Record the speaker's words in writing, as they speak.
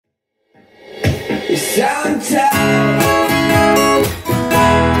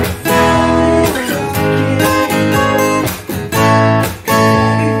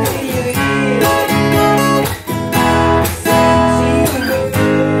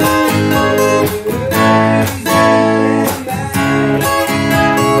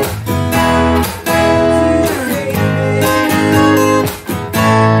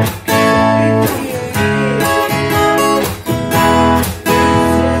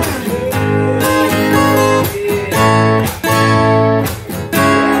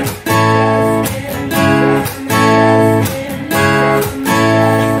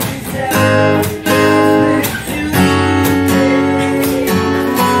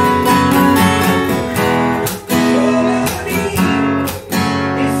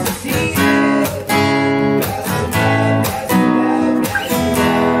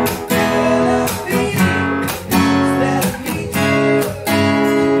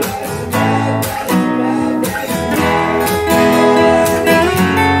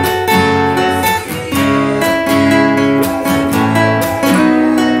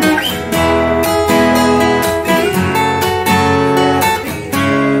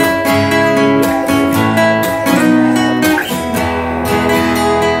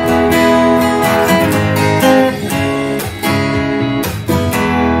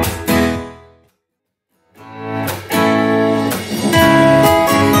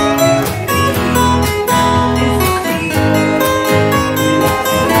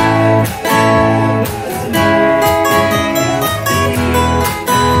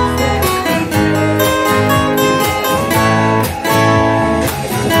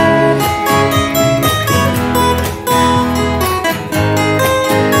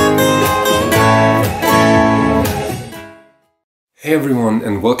Hey everyone,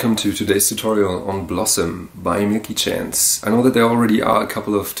 and welcome to today's tutorial on Blossom by Milky. I know that there already are a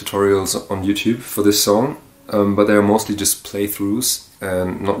couple of tutorials on YouTube for this song, but they are mostly just playthroughs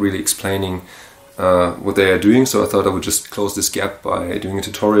and not really explaining what they are doing, so I thought I would just close this gap by doing a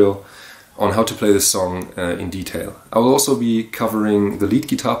tutorial on how to play this song in detail. I will also be covering the lead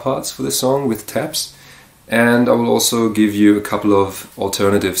guitar parts for this song with tabs, and I will also give you a couple of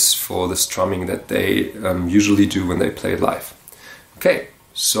alternatives for the strumming that they usually do when they play it live. Okay,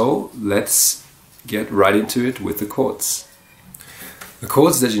 so let's get right into it with the chords. The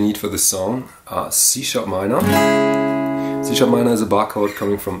chords that you need for this song are C sharp minor. C sharp minor is a bar chord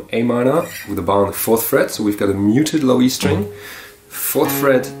coming from A minor with a bar on the 4th fret, so we've got a muted low E string, 4th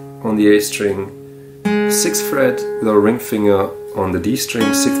fret on the A string, 6th fret with our ring finger on the D string,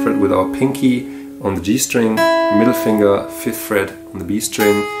 6th fret with our pinky on the G string, middle finger, 5th fret on the B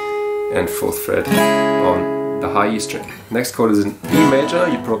string, and 4th fret on the high E string. Next chord is an E major.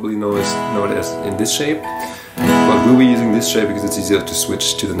 You probably know it as in this shape, but we'll be using this shape because it's easier to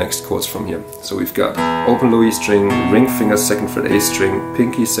switch to the next chords from here. So we've got open low E string, ring finger 2nd fret A string,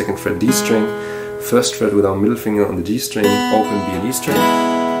 pinky 2nd fret D string, 1st fret with our middle finger on the G string, open B and E string.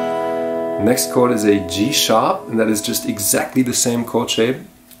 Next chord is a G sharp, and that is just exactly the same chord shape,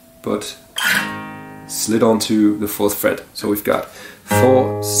 but slid onto the 4th fret. So we've got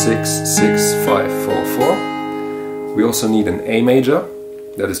 4, 6, 6, 5, 4, 4. We also need an A major,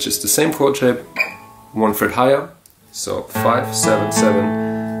 that is just the same chord shape, 1 fret higher, so 5, 7,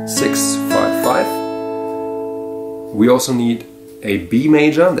 7, 6, 5, 5. We also need a B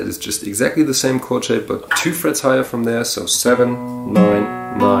major, that is just exactly the same chord shape, but 2 frets higher from there, so 7,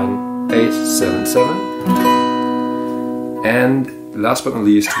 9, 9, 8, 7, 7. And last but not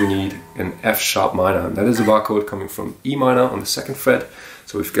least, we need an F sharp minor, that is a bar chord coming from E minor on the 2nd fret,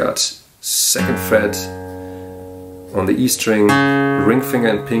 so we've got 2nd fret on the E string, ring finger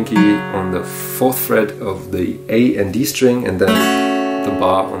and pinky on the 4th fret of the A and D string, and then the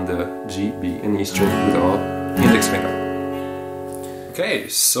bar on the G, B and E string with our index finger. Okay,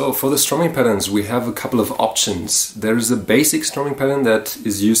 so for the strumming patterns we have a couple of options. There is a basic strumming pattern that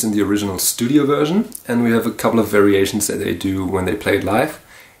is used in the original studio version, and we have a couple of variations that they do when they play it live.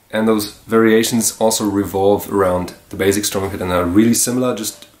 And those variations also revolve around the basic strumming pattern and are really similar,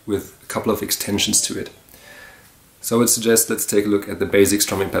 just with a couple of extensions to it. So I would suggest let's take a look at the basic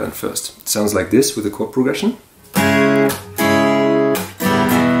strumming pattern first. It sounds like this with a chord progression.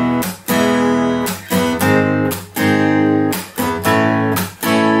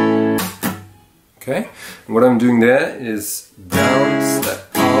 Okay, and what I'm doing there is down, step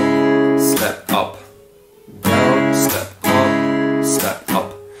up, step up, down, step up, step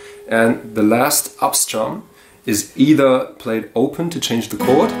up. And the last up strum is either played open to change the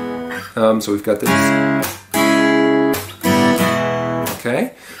chord, so we've got this.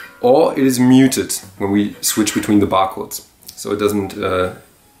 Okay, or it is muted when we switch between the bar chords, so it doesn't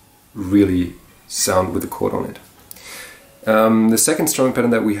really sound with the chord on it. The second strumming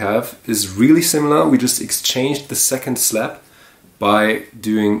pattern that we have is really similar. We just exchanged the second slap by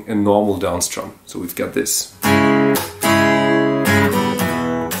doing a normal down strum. So we've got this.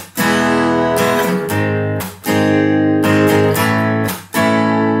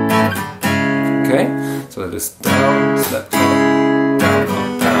 Okay, so that is down, slap, up,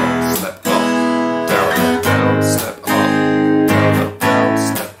 down, slap, up, down, slap, up, down,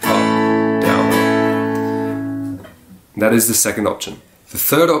 slap, up, down. That is the second option. The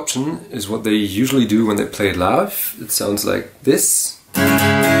third option is what they usually do when they play it live. It sounds like this.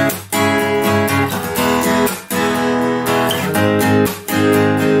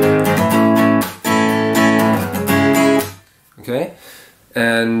 Okay,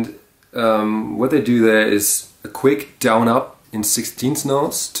 and what they do there is a quick down up in 16th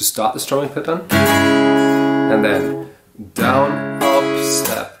notes to start the strumming pattern, and then down, up,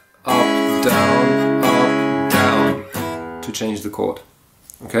 slap, up, down, to change the chord.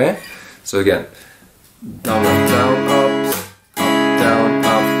 Okay, so again, down, up, down, up, down,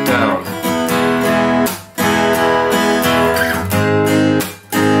 up, down.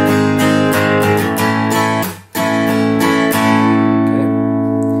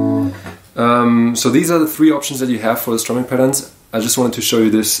 Okay. So these are the three options that you have for the strumming patterns. I just wanted to show you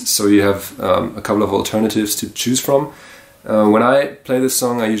this so you have a couple of alternatives to choose from. When I play this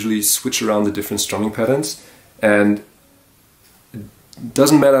song, I usually switch around the different strumming patterns, and it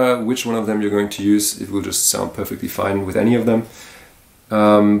doesn't matter which one of them you're going to use, it will just sound perfectly fine with any of them.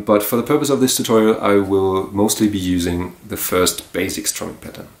 But for the purpose of this tutorial, I will mostly be using the first basic strumming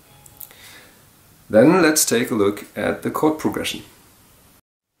pattern. Then let's take a look at the chord progression.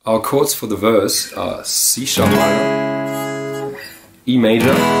 Our chords for the verse are C sharp minor, E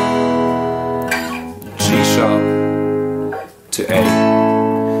major, G sharp to A.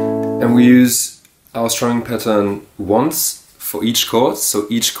 And we use our strumming pattern once for each chord, so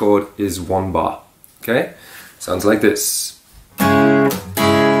each chord is one bar. Okay? Sounds like this.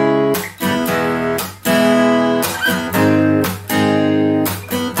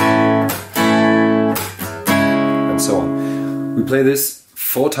 And so on. We play this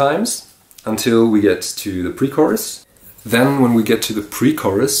 4 times until we get to the pre-chorus. Then when we get to the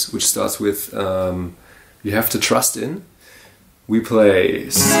pre-chorus, which starts with You Have to Trust In, we play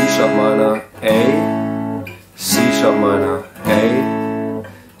C sharp minor, A, C sharp minor, A,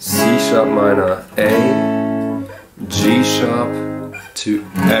 C sharp minor, A, G sharp to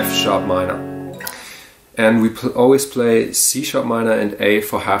F sharp minor. And we always play C sharp minor and A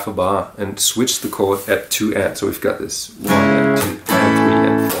for half a bar and switch the chord at 2 and. So we've got this 1 and 2 and 3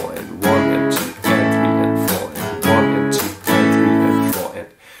 and 4 and 1 and 2 and 3 and 4 and 1 and 2 and 3 and 4 and.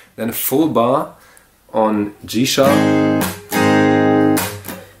 Then a full bar on G sharp,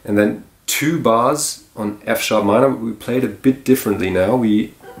 and then 2 bars on F sharp minor. We play it a bit differently now.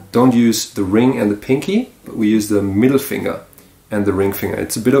 We don't use the ring and the pinky, but we use the middle finger and the ring finger.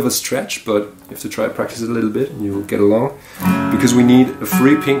 It's a bit of a stretch, but you have to try to practice it a little bit and you will get along. Because we need a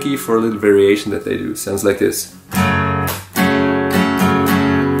free pinky for a little variation that they do. It sounds like this.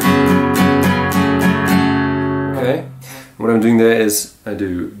 Okay? What I'm doing there is I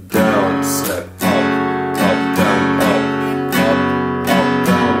do down, slap, up, down, up, down, up,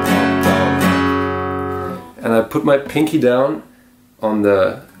 down. And I put my pinky down on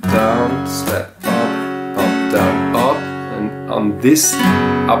the down, slap, up, down, up. And on this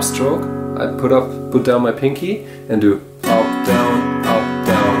upstroke, I put down my pinky and do up, down, up,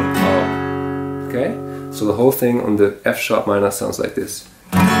 down, up. Okay? So the whole thing on the F sharp minor sounds like this.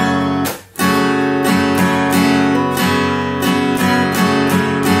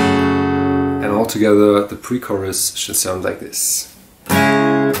 And altogether, the pre-chorus should sound like this.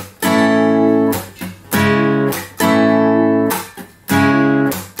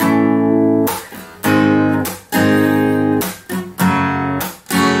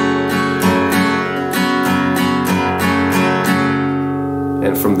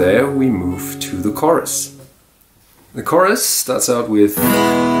 And from there we move to the chorus. The chorus starts out with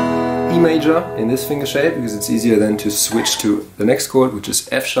E major in this finger shape, because it's easier then to switch to the next chord, which is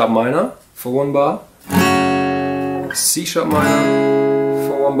F sharp minor for 1 bar, C sharp minor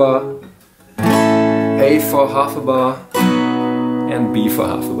for 1 bar, A for half a bar, and B for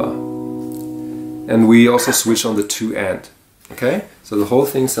half a bar. And we also switch on the 2 and. Okay? So the whole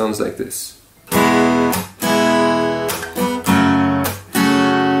thing sounds like this.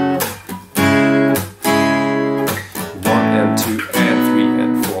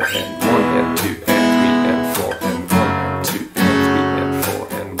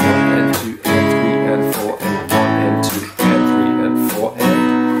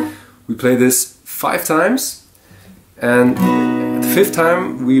 Play this 5 times, and the 5th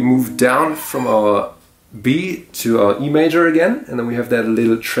time we move down from our B to our E major again, and then we have that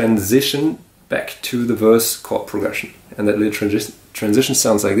little transition back to the verse chord progression. And that little transition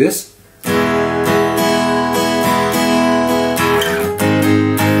sounds like this.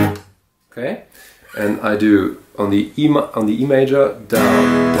 Okay, and I do on the E major,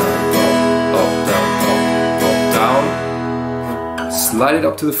 down, down, up, down, up, down. Slide it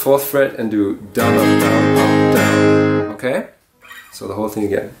up to the 4th fret and do down, up, down, up, down. Okay, so the whole thing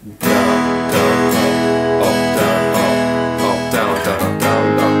again. Down, down, up, down, up, down, down,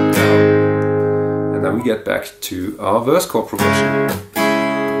 down, up, down. And then we get back to our verse chord progression.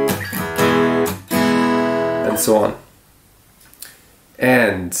 And so on.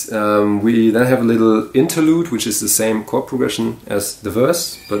 And we then have a little interlude, which is the same chord progression as the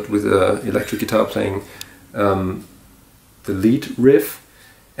verse, but with an electric guitar playing the lead riff.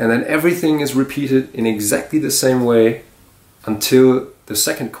 And then everything is repeated in exactly the same way until the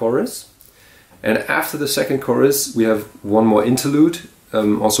 2nd chorus. And after the 2nd chorus we have one more interlude,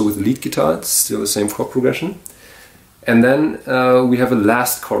 also with the lead guitar. It's still the same chord progression. And then we have a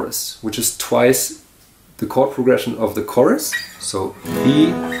last chorus, which is twice the chord progression of the chorus. So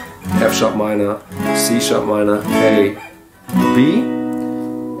E, F sharp minor, C sharp minor, A, B.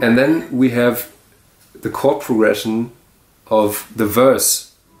 And then we have the chord progression of the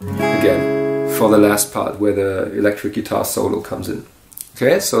verse again for the last part where the electric guitar solo comes in.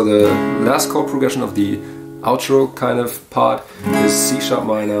 Okay, so the last chord progression of the outro kind of part is C sharp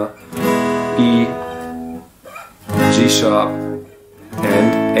minor, E, G sharp,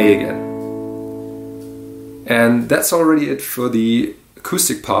 and A again. And that's already it for the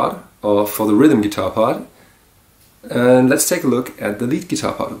acoustic part, or for the rhythm guitar part. And let's take a look at the lead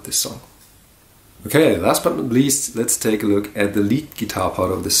guitar part of this song. Okay, last but not least, let's take a look at the lead guitar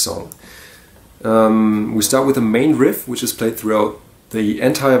part of this song. We start with the main riff, which is played throughout the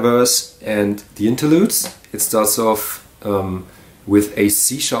entire verse and the interludes. It starts off with a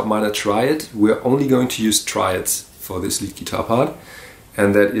C sharp minor triad. We're only going to use triads for this lead guitar part.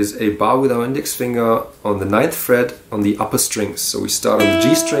 And that is a bar with our index finger on the 9th fret on the upper strings. So we start on the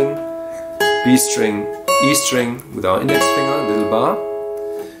G string, B string, E string with our index finger, a little bar.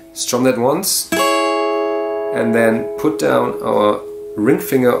 Strum that once, and then put down our ring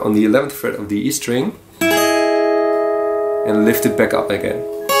finger on the 11th fret of the E string and lift it back up again.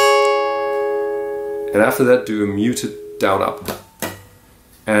 And after that do a muted down up.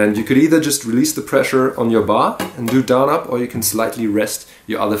 And you could either just release the pressure on your bar and do down up, or you can slightly rest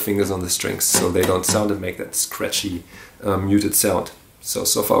your other fingers on the strings so they don't sound and make that scratchy muted sound. So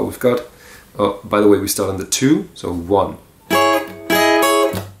far we've got, by the way, we start on the 2, so 1.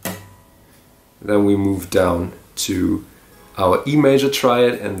 Then we move down to our E major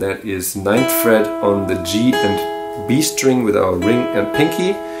triad, and that is 9th fret on the G and B string with our ring and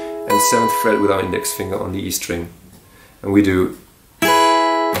pinky, and 7th fret with our index finger on the E string. And we do,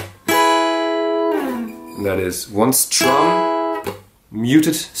 and that is one strum,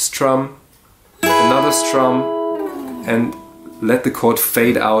 muted strum, another strum, and let the chord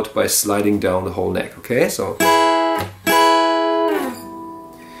fade out by sliding down the whole neck, okay? So,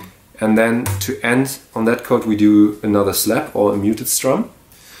 and then to end on that chord we do another slap or a muted strum.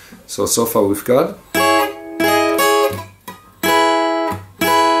 So far we've got.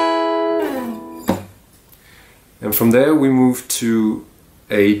 And from there we move to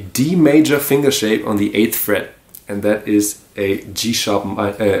a D major finger shape on the 8th fret, and that is a G sharp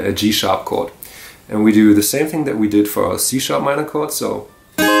chord. And we do the same thing that we did for our C sharp minor chord. So,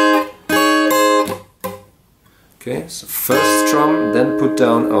 okay, so first strum, then put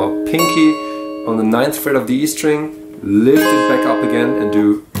down our pinky on the 9th fret of the E string, lift it back up again and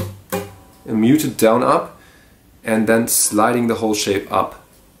do a muted down up, and then sliding the whole shape up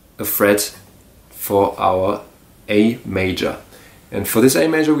a fret for our A major. And for this A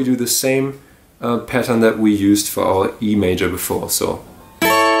major we do the same pattern that we used for our E major before. So,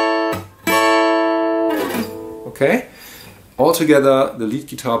 okay, altogether the lead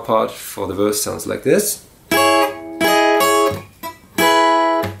guitar part for the verse sounds like this.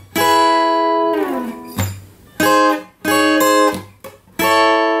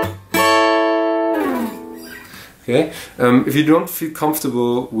 Okay. If you don't feel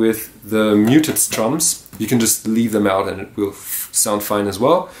comfortable with the muted strums, you can just leave them out and it will sound fine as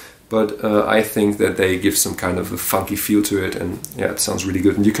well. But I think that they give some kind of a funky feel to it, and yeah, it sounds really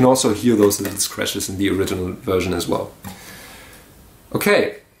good. And you can also hear those little scratches in the original version as well.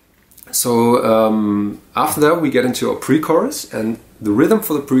 Okay, so after that we get into our pre-chorus, and the rhythm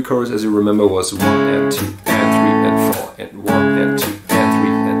for the pre-chorus, as you remember, was 1 and 2 and 3 and 4 and 1 and 2 and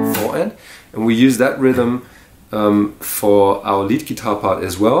 3 and 4 and. And we use that rhythm for our lead guitar part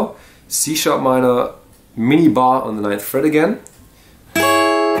as well. C sharp minor, mini bar on the 9th fret again.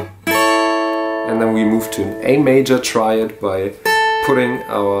 And then we move to an A major triad by putting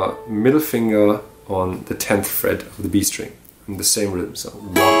our middle finger on the 10th fret of the B string. In the same rhythm, so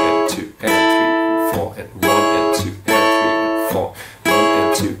 1 and 2 and 3 and 4 and 1 and 2 and 3 and 4, 1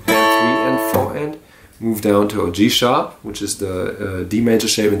 and 2 and 3 and 4, and move down to our G sharp, which is the D major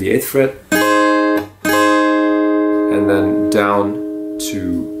shape in the 8th fret, and then down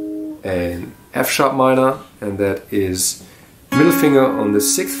to an F sharp minor, and that is middle finger on the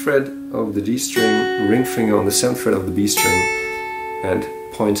 6th fret of the D string, ring finger on the 7th fret of the B string, and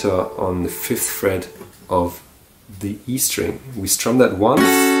pointer on the 5th fret of the E string. We strum that once,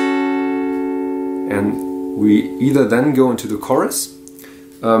 and we either then go into the chorus,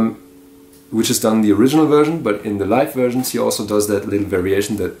 which is done in the original version, but in the live versions he also does that little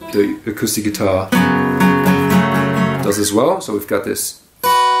variation that the acoustic guitar does as well. So we've got this.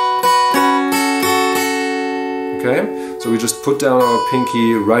 Okay, so we just put down our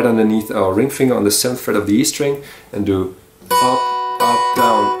pinky right underneath our ring finger on the 7th fret of the E string and do up, up,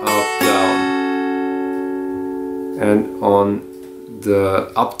 down, up, down. And on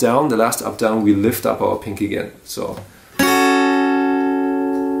the up, down, the last up, down, we lift up our pinky again. So.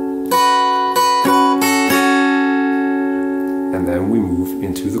 And then we move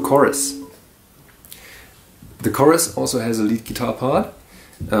into the chorus. The chorus also has a lead guitar part,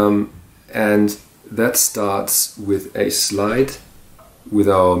 and that starts with a slide with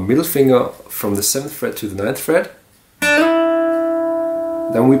our middle finger from the 7th fret to the 9th fret.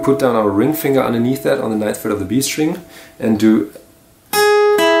 Then we put down our ring finger underneath that on the 9th fret of the B string and do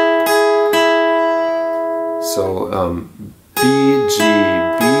B, G,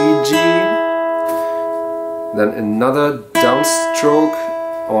 B, G. Then another downstroke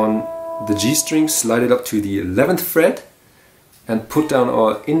on the G string, slide it up to the 11th fret and put down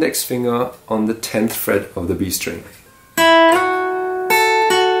our index finger on the 10th fret of the B string.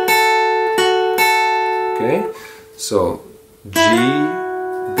 Okay, so G,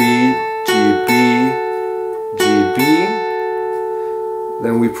 B, G, B, G, B.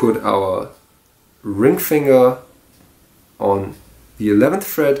 Then we put our ring finger on the 11th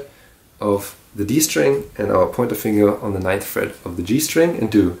fret of the D string and our pointer finger on the 9th fret of the G string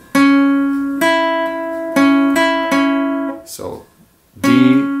and do. So D, G,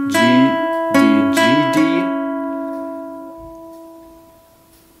 D, G, D.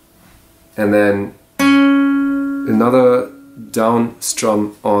 And then another down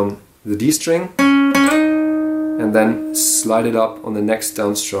strum on the D string, and then slide it up on the next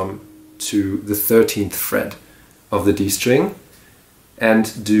down strum to the 13th fret of the D string,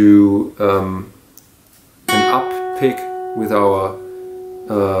 and do an up pick with our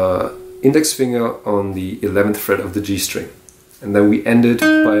index finger on the 11th fret of the G string. And then we end it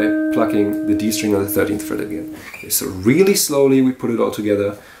by plucking the D string on the 13th fret again. Okay, so really slowly we put it all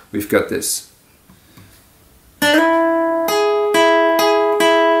together. We've got this.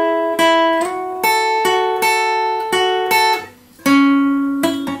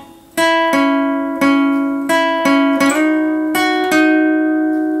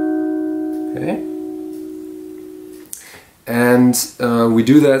 And we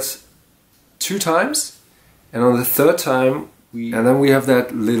do that 2 times, and on the 3rd time then we have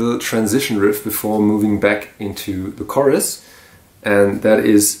that little transition riff before moving back into the chorus, and that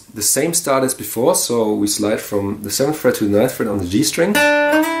is the same start as before. So we slide from the 7th fret to the 9th fret on the G string,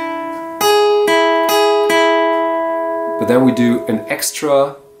 but then we do an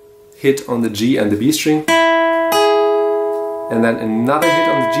extra hit on the G and the B string, and then another hit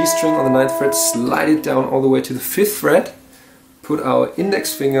on the G string on the 9th fret, slide it down all the way to the 5th fret, put our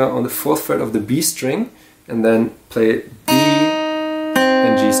index finger on the 4th fret of the B string, and then play B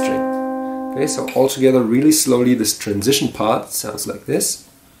and G string. Okay, so all together really slowly this transition part sounds like this.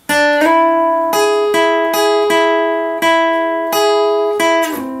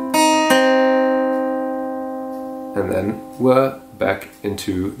 And then we're back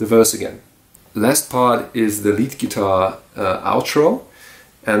into the verse again. Last part is the lead guitar outro,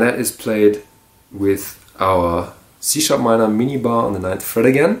 and that is played with our C sharp minor mini bar on the 9th fret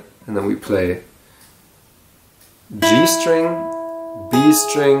again, and then we play G string, B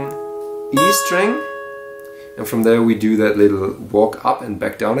string, E string, and from there we do that little walk up and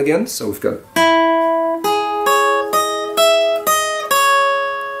back down again. So we've got,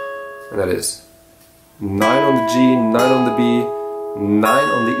 and that is 9 on the G, 9 on the B, 9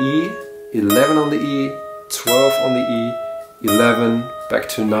 on the E, 11 on the E, 12 on the E, 11 back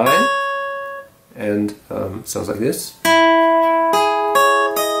to 9, and sounds like this.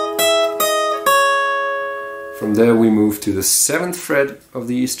 From there we move to the 7th fret of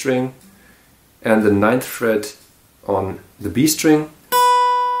the E string and the 9th fret on the B string.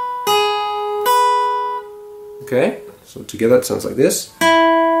 Okay, so together it sounds like this.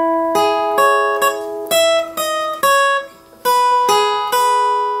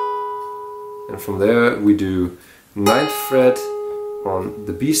 And from there we do 9th fret on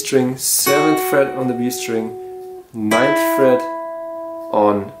the B string, 7th fret on the B string, 9th fret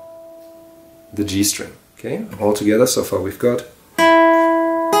on the G string. Okay, all together so far we've got.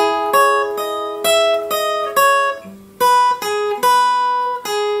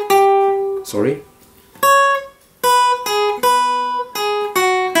 Sorry.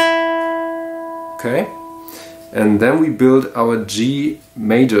 Okay, and then we build our G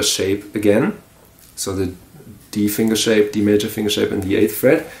major shape again. So the D finger shape, D major finger shape in the 8th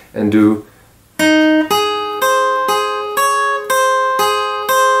fret, and do.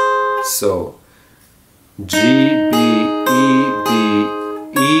 So G, B,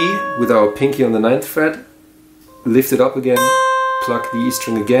 E with our pinky on the 9th fret, lift it up again, pluck the E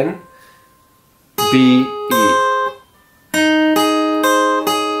string again, B, E.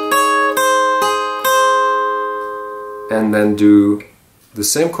 And then do the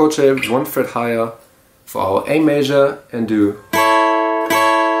same chord shape, 1 fret higher for our A major, and do.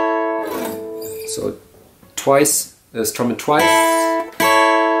 So twice, strum it twice,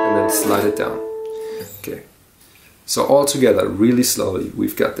 and then slide it down. Okay, so all together, really slowly,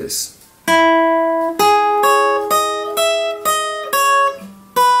 we've got this.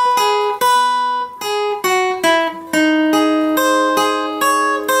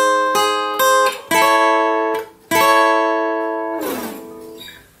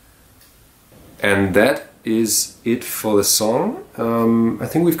 And that is it for the song. I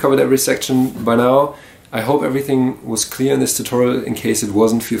think we've covered every section by now. I hope everything was clear in this tutorial. In case it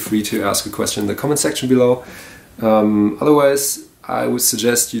wasn't, feel free to ask a question in the comment section below. Otherwise, I would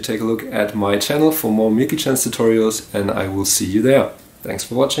suggest you take a look at my channel for more Milky Chance tutorials, and I will see you there. Thanks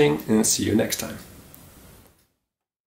for watching, and see you next time.